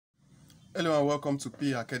Hello and welcome to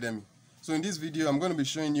P Academy. So in this video I'm going to be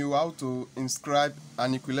showing you how to inscribe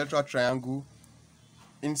an equilateral triangle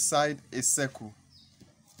inside a circle.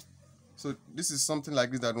 So this is something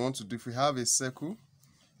like this that we want to do. If we have a circle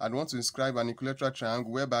and want to inscribe an equilateral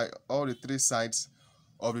triangle whereby all the three sides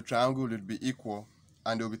of the triangle will be equal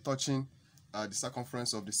and they will be touching the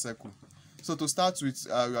circumference of the circle. So to start with,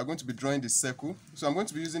 we are going to be drawing the circle. So I'm going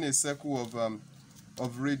to be using a circle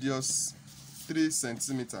of radius 3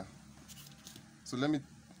 centimeter. So let me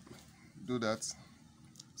do that.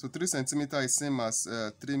 So 3 centimeter is same as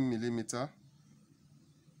 3 millimeter.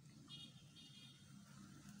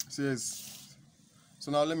 So yes.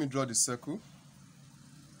 So now let me draw the circle.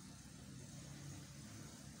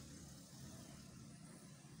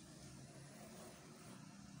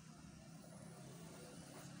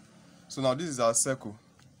 So now this is our circle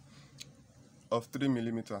of 3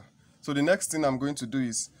 millimeter. So the next thing I'm going to do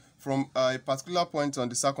is from a particular point on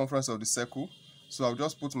the circumference of the circle. So I'll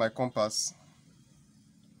just put my compass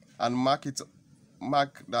and mark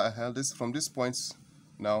that this from this point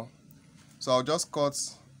now. So I'll just cut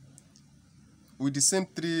with the same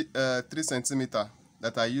 3 centimeter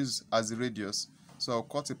that I use as the radius. So I'll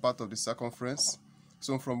cut a part of the circumference.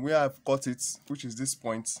 So from where I've cut it, which is this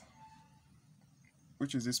point,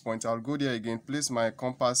 I'll go there again, place my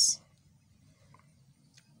compass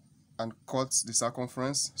and cut the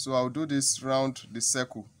circumference. So I'll do this round the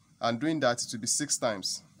circle, and doing that it will be 6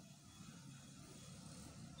 times.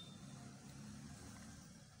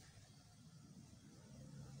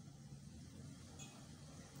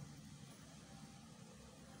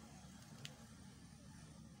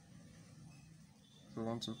 So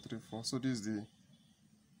 1, 2, 3, 4. So this is the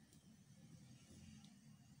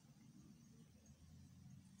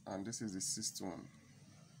and this is the 6th one.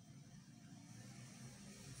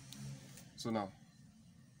 So now,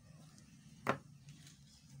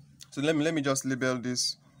 so let me just label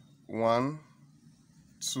this 1,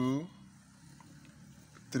 2,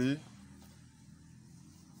 3,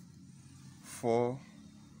 4,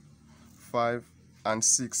 5, and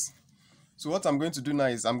 6. So what I'm going to do now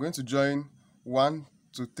is I'm going to join 1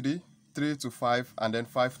 to 3, 3 to 5, and then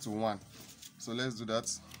 5 to 1. So let's do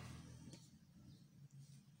that.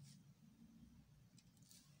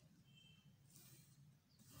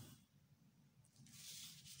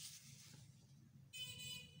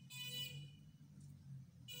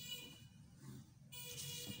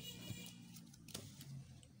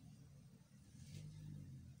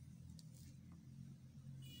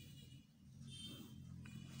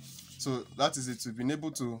 So that is it. We've been able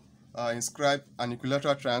to inscribe an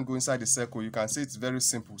equilateral triangle inside the circle. You can see it's very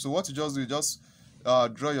simple. So what you just do, you just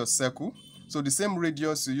draw your circle. So the same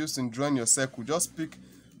radius you used in drawing your circle, just pick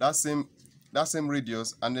that same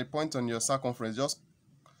radius and the point on your circumference. Just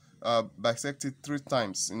bisect it 3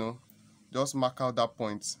 times. Just mark out that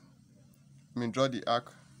point. Draw the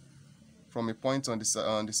arc from a point on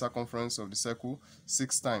the circumference of the circle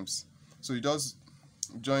 6 times. So you just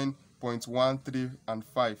join point 1, 3, and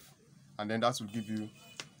 5. And then that will give you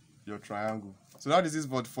your triangle. So that is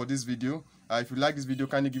it for this video. If you like this video,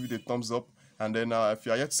 kindly give it a thumbs up. And then if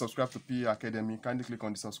you are yet to subscribe to P Academy, kindly click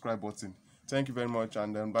on the subscribe button. Thank you very much,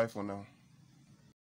 and then bye for now.